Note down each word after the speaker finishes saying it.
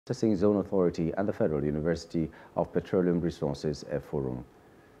Processing Zone Authority and the Federal University of Petroleum Resources, Forum.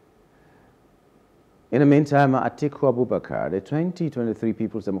 In the meantime, Atiku Abubakar, the 2023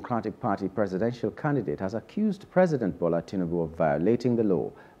 People's Democratic Party presidential candidate, has accused President Bola Tinubu of violating the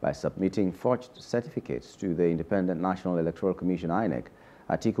law by submitting forged certificates to the Independent National Electoral Commission (INEC).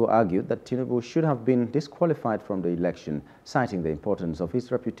 Atiku argued that Tinubu should have been disqualified from the election, citing the importance of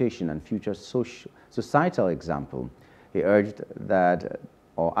his reputation and future societal example. He urged that,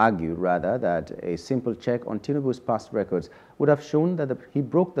 or argued rather, that a simple check on Tinubu's past records would have shown that he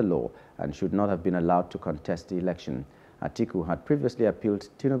broke the law and should not have been allowed to contest the election. Atiku had previously appealed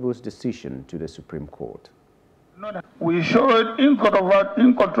Tinubu's decision to the Supreme Court. We showed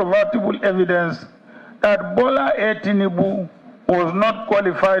incontrovertible evidence that Bola Tinubu was not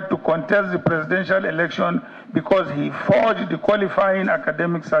qualified to contest the presidential election because he forged the qualifying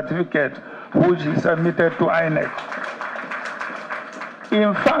academic certificate which he submitted to INEC.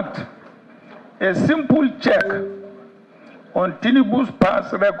 In fact, a simple check on Tinubu's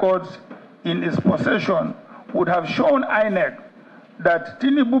past records in his possession would have shown INEC that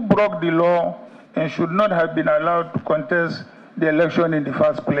Tinubu broke the law and should not have been allowed to contest the election in the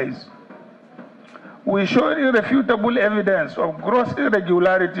first place. We showed irrefutable evidence of gross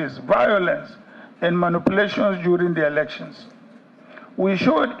irregularities, violence, and manipulations during the elections. We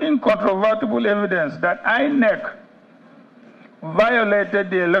showed incontrovertible evidence that INEC violated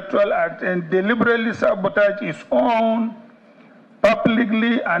the Electoral Act and deliberately sabotaged its own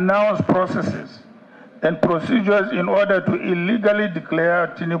publicly announced processes and procedures in order to illegally declare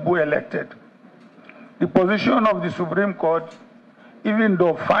Tinubu elected. The position of the Supreme Court, even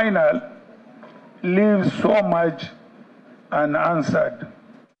though final, leaves so much unanswered.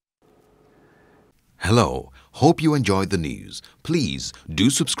 Hello, hope you enjoyed the news. Please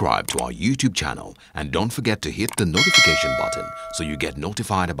do subscribe to our YouTube channel and don't forget to hit the notification button so you get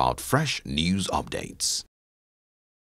notified about fresh news updates.